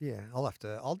one. Yeah,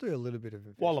 I'll do a little bit of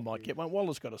Waller might get one.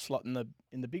 Waller's got a slot in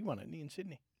the big one, hasn't he, in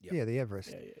Sydney? Yep. Yeah, the Everest.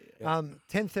 Yeah.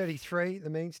 10:33, the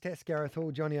means test. Gareth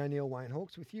Hall, Johnny O'Neill, Wayne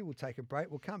Hawkes with you. We'll take a break.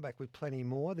 We'll come back with plenty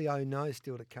more. The Oh No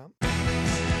still to come.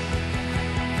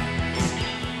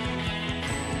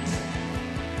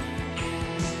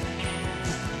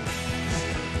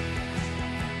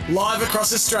 Live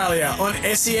across Australia on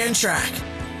SEN Track.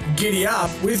 Giddy up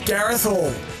with Gareth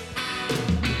Hall.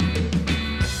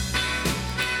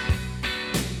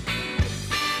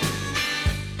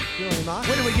 Julian Mark?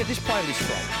 Where do we get this playlist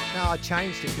from? No, I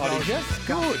changed it. Oh, did you?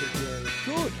 Good.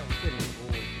 Good. I was getting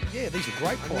bored. Yeah, these are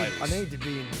great I playlists. need to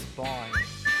be inspired,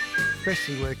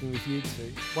 especially working with you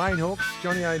two. Wayne Hawkes,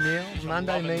 Johnny O'Neill,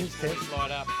 Monday means test.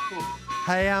 Light up.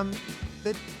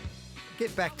 Hey,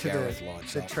 get back to Gareth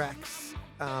lights the up. tracks.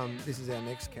 This is our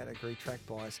next category, track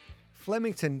buys.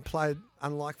 Flemington played,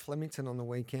 unlike Flemington on the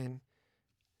weekend,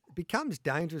 it becomes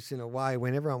dangerous in a way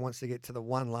when everyone wants to get to the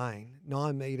one lane.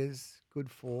 9 metres,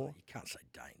 good for. You can't say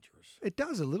dangerous. It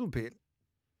does a little bit.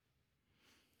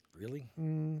 Really?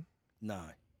 Mm, No.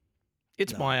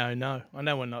 It's No. my own no. I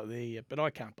know we're not there yet, but I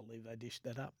can't believe they dished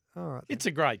that up. all right. It's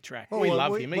a great track. Oh, we well,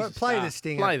 love we- him. He's well, a play star. the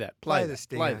stinger. Play that. Play Play the that.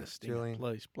 stinger, Play the stinger, Julian.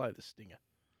 please. Play the stinger.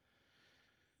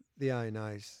 The Oh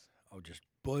No's. I'll just,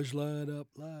 boys, light up,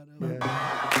 light up. Yeah.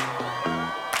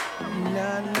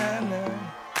 Na, na, na.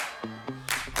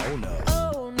 Oh, no.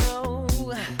 Oh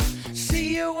no,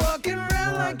 see you walking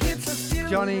around like it's a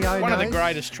funeral. Johnny Oh One of the No's.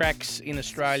 greatest tracks in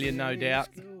Australia, no doubt.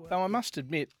 Though I must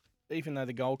admit, even though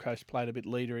the Gold Coast played a bit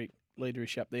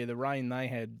leaderish up there, the rain they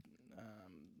had,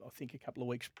 I think, a couple of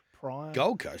weeks prior.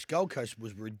 Gold Coast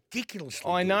was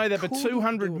ridiculously I know good. that, but Couldn't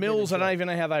 200 do a mils, better I don't job. even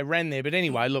know how they ran there. But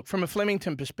anyway, look, from a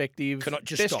Flemington perspective, Can I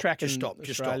just best stop? track Just in stop.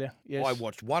 Just Australia. stop. Yes. I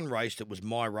watched one race that was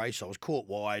my race. I was caught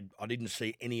wide. I didn't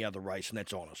see any other race, and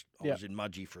that's honest. I Yep. was in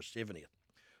Mudgee for a 70th.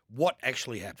 What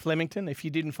actually happened? Flemington, if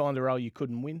you didn't find a row, you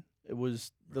couldn't win. It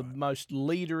was the most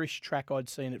leaderish track I'd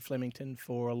seen at Flemington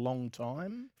for a long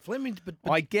time. Flemington, but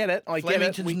I get it. I get it.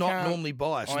 Flemington's We not can't- normally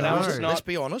biased. I know it's Let's not.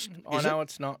 be honest. I Is know it?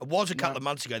 it's not. It was a couple No. of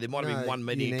months ago. There might have been No, one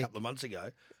meeting a unique. couple of months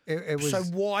ago. It was So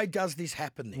why does this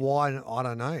happen then? why I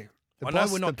don't know. The I know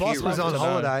boss, we're not the boss curious. was I'd on love to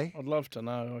know. holiday. I'd love to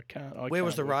know. I can't. Where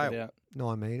was the work it rail? out.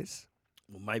 9 metres.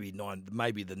 Well, maybe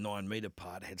the 9 metre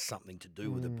part had something to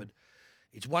do with it, but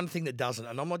it's one thing that doesn't,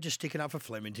 and I'm not just sticking up for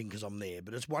Flemington because I'm there,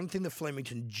 but it's one thing that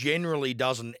Flemington generally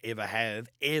doesn't ever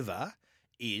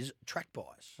is track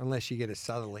buys. Unless you get a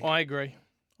southerly. I agree.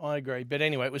 But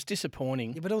anyway, it was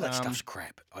disappointing. Yeah, but all that stuff's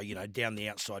crap. Down the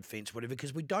outside fence, whatever,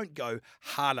 because we don't go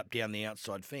hard up down the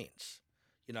outside fence.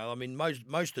 I mean,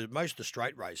 most of the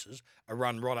straight races are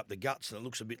run right up the guts, and it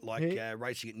looks a bit like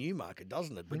racing at Newmarket,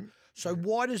 doesn't it? But so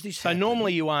why does this? So happen?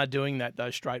 normally you are doing that,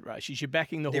 those straight races. You're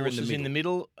backing the They're in the horses in the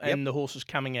middle Yep. and the horses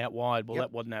coming out wide. Well, Yep.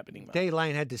 that wasn't happening, mate. D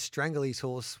Lane had to strangle his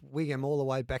horse, wig him all the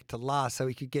way back to last so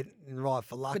he could get right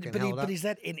for luck and held up. But is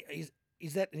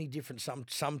that any different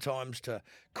sometimes to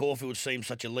Caulfield seems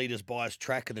such a leader's biased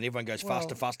track and then everyone goes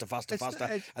faster,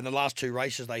 it's- and the last two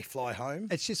races they fly home?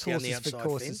 It's just down the horses for outside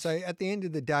courses. fence? So at the end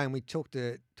of the day, and we talked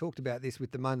about this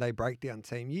with the Monday Breakdown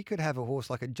team, you could have a horse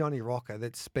like a Johnny Rocker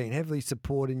that's been heavily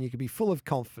supported and you could be full of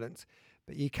confidence,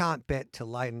 but you can't bet till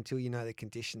late until you know the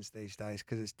conditions these days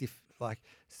because it's like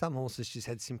some horses just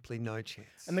had simply no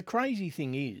chance. And the crazy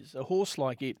thing is, a horse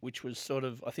like it, which was sort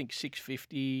of, I think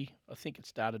 $6.50, I think it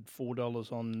started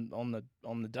 $4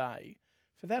 on the day.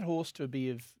 For that horse to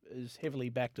be as heavily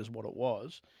backed as what it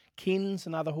was, Kins,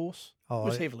 another horse,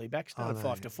 was heavily backed, started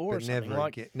 5-4 or but something never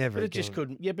like. again, never but it again. just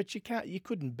couldn't. Yeah, but you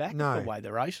couldn't back No. it the way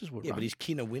the races would Yeah, run. but is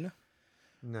Kin a winner?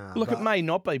 No, Look, but it may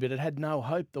not be, but it had no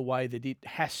hope the way that it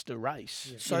has to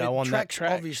race. So on tracks, that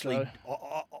track. obviously,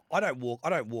 So- I don't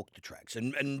walk the tracks.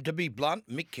 And to be blunt,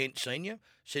 Mick Kent Senior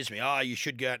says to me, you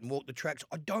should go out and walk the tracks.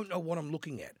 I don't know what I'm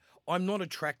looking at. I'm not a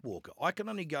track walker. I can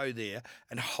only go there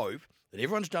and hope that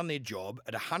everyone's done their job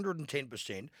at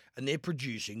 110% and they're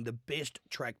producing the best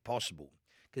track possible.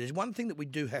 Because there's one thing that we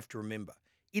do have to remember.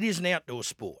 It is an outdoor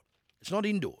sport. It's not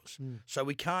indoors. So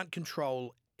we can't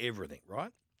control everything,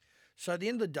 right? So at the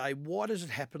end of the day, why does it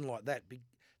happen like that?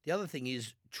 The other thing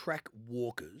is track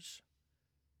walkers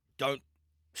don't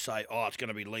say, it's going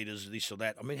to be leaders, this or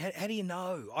that. I mean, how do you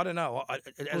know? I don't know. As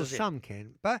I well, said, some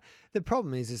can. But the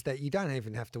problem is that you don't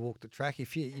even have to walk the track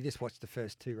if you just watch the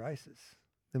first two races,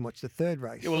 then watch the third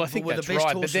race. Yeah, well, I think were that's the best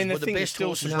right. horses, But then the were the thing best still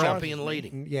horses surprises jumping and me.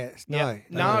 leading? Yes, Yeah.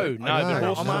 no, No, I the know.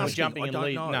 horses I'm were asking, jumping I and don't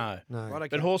leading. know. No. No. Right, okay.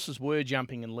 But horses were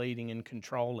jumping and leading and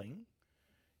controlling.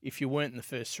 If you weren't in the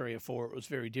first 3 or 4, it was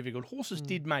very difficult. Horses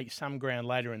did make some ground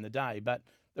later in the day, but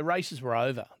the races were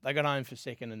over. They got home for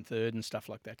second and third and stuff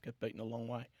like that, got beaten a long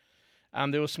way.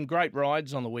 There were some great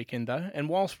rides on the weekend, though. And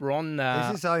whilst we're on...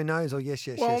 Is this oh-no's or yes,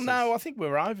 yes, well, yes? no, I think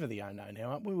we're over the oh-no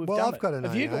now, aren't we? We've Well, done I've got an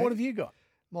Have you got, oh-no. what have you got?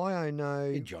 My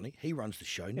oh-no... Hey, Johnny, he runs the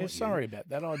show, not Yeah, you. sorry about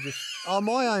that. I just... Oh,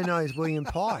 my oh-no is William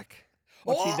Pike.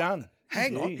 What's Oh, he done?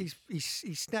 Hang on. Jeez.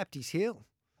 He snapped his heel.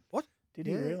 What? Did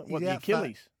he Yeah, really? he's What, the out for-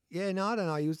 Achilles? Yeah, no, I don't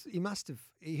know.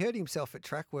 He hurt himself at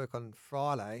track work on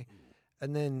Friday,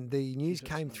 and then the news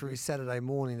came through Saturday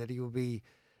morning that he will be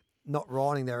not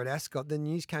riding there at Ascot. The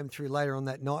news came through later on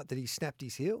that night that he snapped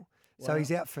his heel. So Wow.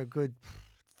 he's out for a good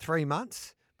 3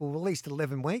 months, well, at least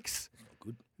 11 weeks.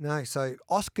 Good. No, so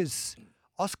Oscar's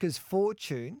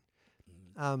Fortune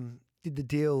did the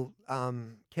deal.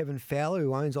 Kevin Fowler,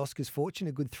 who owns Oscar's Fortune,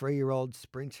 a good 3-year-old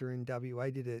sprinter in WA,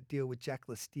 did a deal with Jack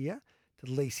Lestier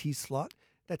to lease his slot.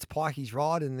 That's Pikey's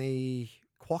ride in the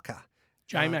Quokka.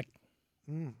 J-Mac,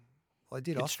 I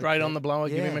did get Oscar straight on Kev. the blower.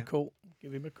 Give him Yeah. a call.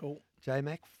 Give him a call.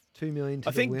 J-Mac, $2 million to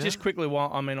I the think winner. just quickly,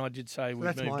 I did say we've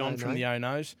that's moved my on from oh-no. the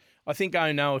oh-nos. I think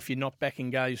oh-no, if you're not backing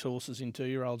Gay's horses in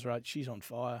 2-year-olds rate, she's on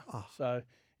fire. Oh. So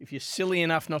if you're silly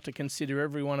enough not to consider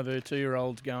every one of her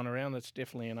 2-year-olds going around, that's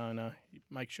definitely an oh-no.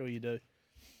 Make sure you do.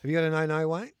 Have you got a no-no,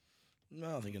 Wayne?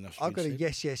 No, I think enough. I've got a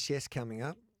yes, yes, yes coming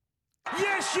up.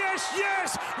 Yes, yes,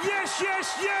 yes, yes,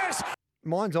 yes, yes.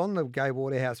 Mine's on the Gay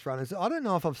Waterhouse runners. I don't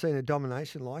know if I've seen a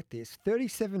domination like this.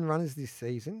 37 runners this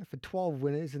season for 12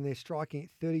 winners, and they're striking at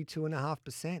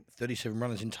 32.5%. 37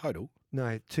 runners in total.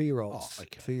 No, 2-year-olds. Oh,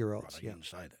 okay. 2-year-olds, Right, I yeah. didn't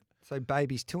say that. So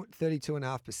babies,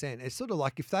 32.5%. It's sort of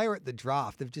like if they were at the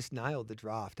draft, they've just nailed the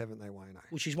draft, haven't they, Wayne?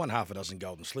 Well, she's won half a dozen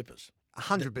golden slippers.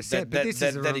 100%. But this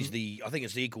is that is the. I think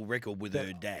it's the equal record with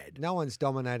her dad. no one's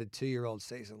dominated 2-year-old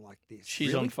season like this.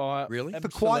 She's on fire. Really? For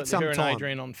quite Absolutely. some Her and time.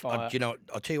 Adrian on fire. You know,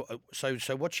 I'll tell you.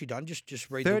 So what's she done?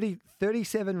 Just read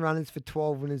 37 runners for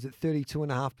 12 winners at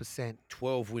 32.5%.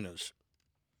 12 winners.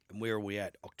 And where are we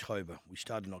at? October. We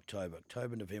started in October.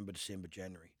 October, November, December,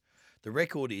 January. The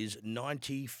record is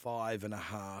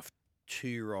 95.5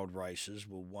 2-year-old races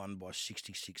were won by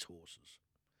 66 horses.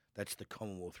 That's the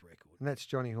Commonwealth record. And that's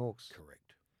Johnny Hawkes.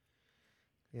 Correct.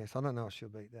 Yes, I don't know if she'll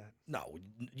beat that. No,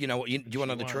 you know what? Do you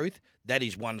want to know the won't. truth? That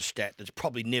is one stat that's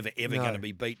probably never ever No. going to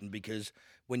be beaten because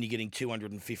when you're getting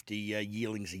 250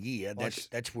 yearlings a year,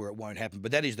 that's where it won't happen.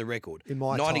 But that is the record. In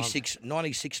my 96 and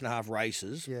a half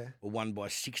races Yeah. were won by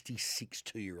 66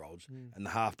 2-year-olds, and the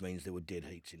half means there were dead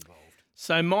heats involved.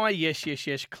 So my yes, yes,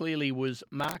 yes clearly was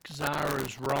Mark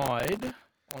Zara's ride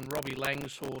on Robbie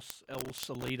Lang's horse El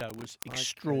Solido was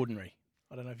extraordinary.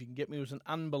 I don't know if you can get me. It was an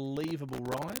unbelievable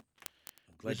ride.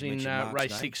 It Glad was you in mentioned Mark's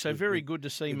race name. 6. So We've- very we've- good to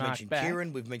see We've Mark mentioned back.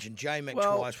 Kieran, we've mentioned J-Mac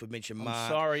Well, twice, we've mentioned I'm Mark.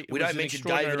 sorry, it We was don't an mention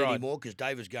extraordinary David ride. anymore because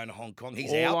David's going to Hong Kong.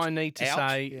 He's All out. I need to Out.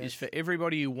 say Yes. is for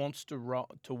everybody who wants to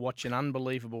watch an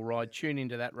unbelievable ride, tune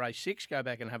into that race 6. Go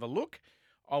back and have a look.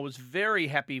 I was very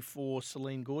happy for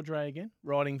Celine Gaudray again,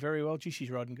 riding very well. Gee, she's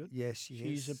riding good. Yes, she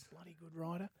She's is. a bloody good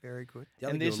rider. Very good. The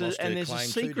other And girl there's lost her a claim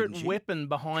too, secret didn't she? weapon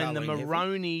behind the Carleen Heffel.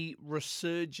 Maroney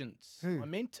resurgence. Who? I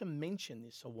meant to mention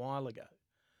this a while ago.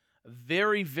 A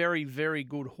very, very, very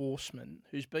good horseman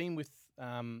who's been with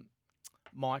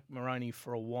Mike Maroney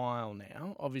for a while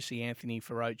now. Obviously, Anthony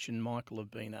Feroce and Michael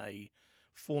have been a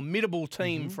formidable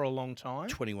team for a long time.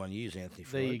 21 years, Anthony.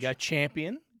 There you Feroce. go.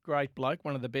 Champion. Great bloke.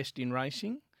 One of the best in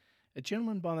racing. A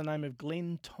gentleman by the name of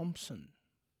Glenn Thompson.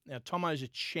 Now, Tomo's a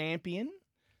champion,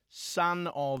 son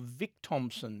of Vic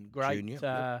Thompson. Great. Junior,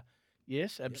 yep.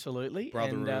 Yes, absolutely.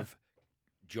 Brother and, of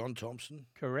John Thompson,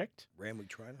 correct. Randwick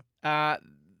trainer.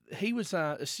 He was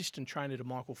an assistant trainer to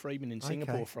Michael Friedman in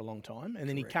Singapore Okay. for a long time, and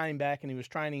then Correct. he came back and he was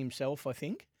training himself, I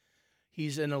think.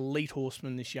 He's an elite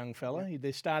horseman, this young fella.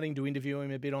 They're starting to interview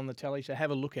him a bit on the telly, so have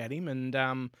a look at him. And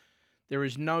there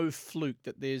is no fluke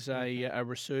that there's a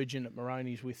resurgent at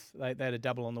Maroney's with. They had a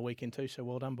double on the weekend too, so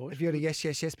well done, boys. Have you got a yes,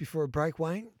 yes, yes before a break,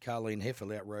 Wayne? Carleen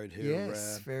Heffel outrode her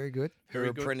Yes, very good. her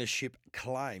Very good. apprenticeship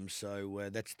claim. So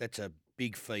that's a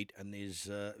big feat, and there's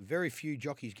very few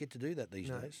jockeys get to do that these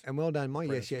No. days. And well done, my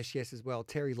yes, yes, yes as well.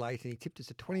 Terry Layton, he tipped us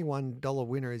a $21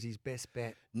 winner as his best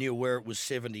bet. Neil Werrett was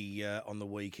 70 on the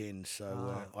weekend,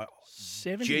 so I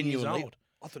 70 genuinely, years old.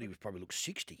 I thought he was probably looked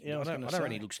 60. Yeah, I was going to I say. don't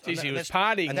reckon he looks. Geez, he and was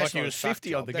that's- partying and like that's he not a was suck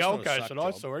 50 on job. the That's Gold not a Coast suck that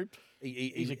I job. saw him.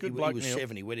 He's a good he bloke, was Neil.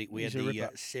 70. We He's had a the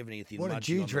ripper. 70th in What did Mudgee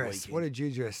you on the dress? weekend. What did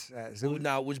you dress as? Well,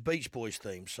 no, it was Beach Boys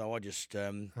theme, so I just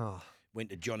Oh,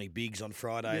 went to Johnny Biggs on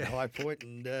Friday at High Point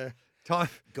and time.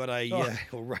 got a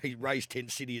Oh. raised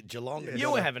tent city at Geelong. and You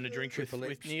got were a having a drink with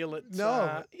Triple X. Neil at...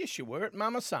 No. yes, you were, at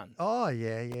Mama Son. Oh,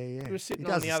 yeah, yeah, yeah. You were sitting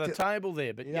He on the doesn't other still- table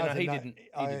there, but he you know doesn't he know-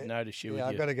 didn't notice you. Yeah, with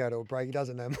I've your- got to go to a break. He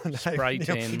doesn't know my name. Spray Neil.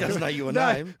 tan. He doesn't know your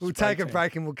No, name. we'll Spray take a tan.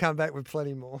 break and we'll come back with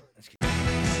plenty more.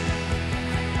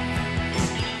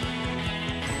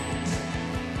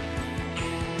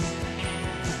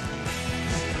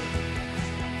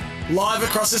 live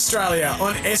across Australia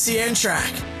on SEN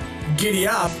Track. Giddy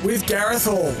up with Gareth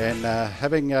Hall. And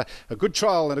having a good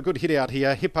trial and a good hit out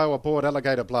here. Hippo aboard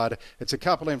Alligator Blood. It's a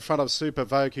couple in front of Super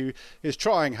Vogue, who is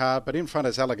trying hard, but in front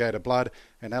is Alligator Blood.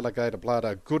 And Alligator Blood,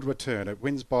 a good return. It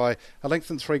wins by a length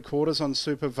and 3/4 on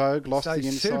Super Vogue. Lost So the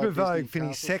inside. Super Vogue Disney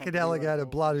finished Castle, second. something Alligator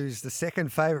like Blood, who's the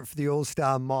second favourite for the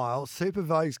All-Star Mile. Super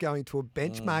Vogue's going to a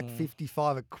benchmark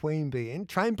 55 at Queanbeyan,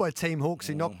 trained by Team Hawks,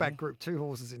 who knocked back Group 2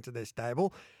 horses into their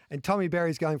stable. And Tommy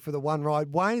Berry's going for the one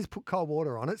ride. Wayne's put cold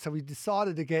water on it, so we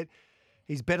decided to get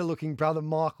his better-looking brother,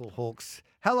 Michael Hawks.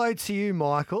 Hello to you,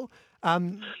 Michael.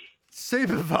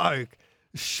 Super Vogue,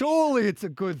 surely it's a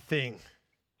good thing.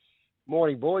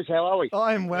 Morning, boys. How are we?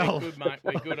 I'm well. We're good, mate.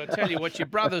 We're good. I tell you what, your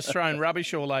brother's thrown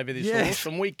rubbish all over this Yes. horse,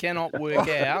 and we cannot work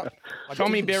out.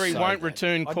 Tommy Berry won't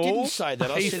return calls. I didn't say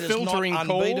that. I He's said it's not filtering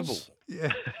unbeatable. calls.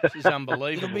 Yeah. This is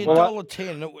unbelievable. It'll be Well,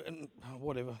 $1.10.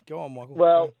 Whatever. Go on, Michael.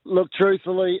 Well, look,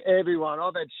 truthfully, everyone,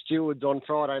 I've had stewards on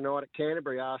Friday night at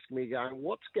Canterbury asking me, going,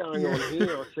 what's going on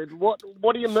here? I said, what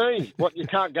do you mean? What, you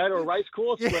can't go to a race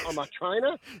course? Yeah. I'm a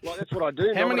trainer? Like, that's what I do.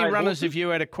 How many nominate runners horses. have you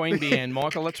had at Queanbeyan,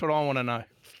 Michael? That's what I want to know.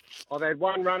 I've had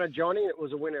one runner, Johnny, and it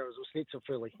was a winner. It was Hits of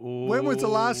Philly. When was the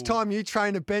last time you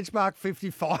trained a benchmark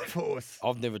 55 horse?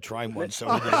 I've never trained one,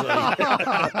 so we can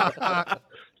see.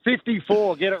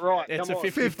 54, get it right. It's Come a on.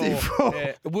 54. 54.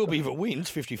 Yeah. It will be if it wins,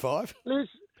 55.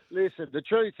 Listen, the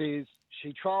truth is,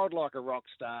 she trialled like a rock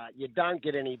star. You don't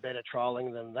get any better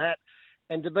trialling than that.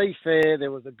 And to be fair,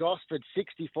 there was a Gosford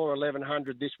 64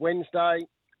 1100 this Wednesday.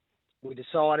 We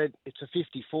decided it's a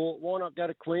 54. Why not go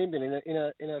to Queanbeyan in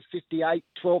a 58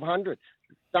 1200?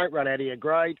 Don't run out of your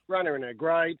grade. Run her in her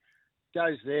grade.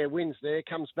 Goes there, wins there,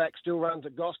 comes back, still runs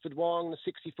at Gosford, Wyong, the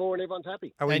 64, and everyone's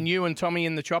happy. And you and Tommy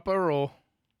in the chopper, or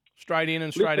straight in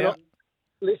and straight out?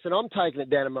 Listen, I'm taking it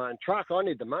down in my own truck. I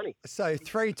need the money. So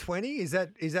 320, is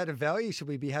that a value? Should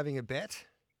we be having a bet?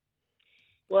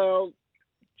 Well,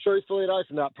 truthfully, it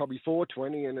opened up probably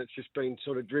 420, and it's just been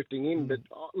sort of drifting in. But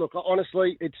look,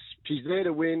 honestly, she's there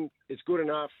to win. It's good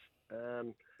enough.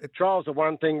 Trials are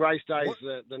one thing, race days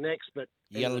the next. But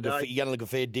You're going to look a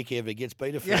fair dick if it gets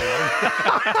beat a fair.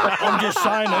 I'm just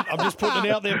saying it. I'm just putting it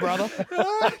out there, brother.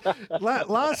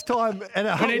 Last time,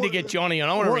 I need to get Johnny on.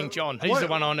 I want to ring John. He's the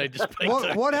one I need to speak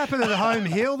to. What happened at the home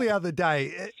hill the other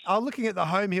day? I'm looking at the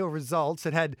home hill results.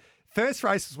 It had first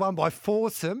race was won by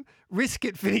Foursome. Risk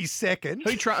It finished second.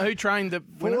 Who trained the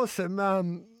winner?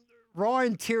 Foursome,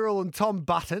 Ryan Tyrrell and Tom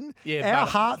Button. Yeah, Our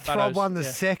Heartthrob Buttos, won the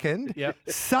yeah. second. Yep.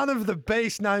 Son of the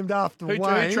Beast, named after Who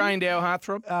Wayne. trained our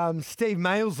Heartthrob? Steve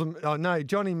Manselman. Oh no,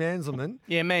 Johnny Manselman.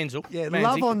 Yeah, Mansell. Yeah, Manzi.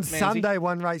 Love on Manzi. Sunday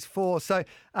won race 4. So,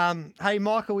 hey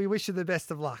Michael, we wish you the best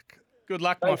of luck. Good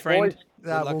luck, my Thanks, friend. boys. Good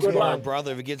luck we'll tomorrow, get-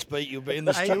 brother. If it gets beat, you'll be in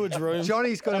the Hey, steward's room.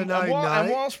 Johnny's got to And, know. and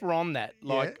no. whilst we're on that,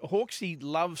 Hawksy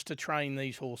loves to train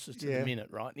these horses to Yeah. the minute,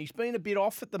 right? And he's been a bit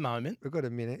off at the moment. We've got a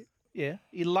minute. Yeah,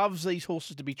 he loves these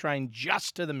horses to be trained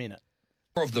just to the minute.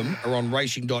 More of them are on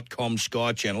racing.com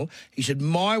Sky Channel. He said,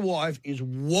 my wife is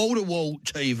wall-to-wall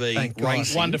TV Thank God.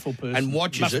 racing. Wonderful person. And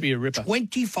watches Must it be a ripper.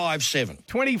 25/7.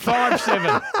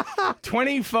 25-7.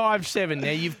 25-7.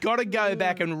 Now, you've got to go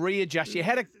back and readjust. You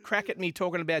had a crack at me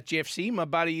talking about Jeffsy, my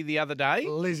buddy, the other day.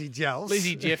 Lizzie Gels.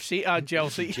 Lizzie Jeffsy,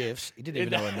 Jelsey. Jeffs, he didn't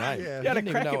even know her name. Yeah. You had a Didn't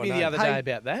even crack know at me her the name. other day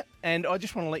about that. And I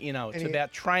just want to let you know, it's Any-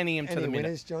 about training him to Any the minute.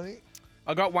 winners, Johnny?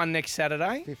 I got one next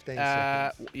Saturday. 15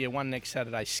 seconds. Yeah, one next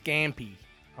Saturday. Scampy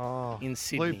Oh, in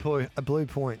Sydney. a blue point.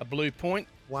 A blue point.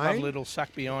 Wayne? Have a little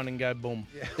suck behind and go boom.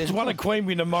 There's one at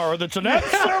Queanbeyan tomorrow that's an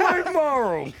absolute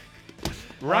moral.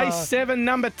 Race 7,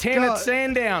 number 10 God- at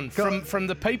Sandown from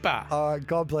the Peeper. All right,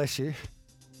 God bless you.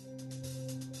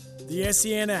 The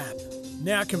SEN app,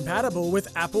 now compatible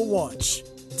with Apple Watch.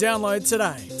 Download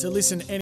today to listen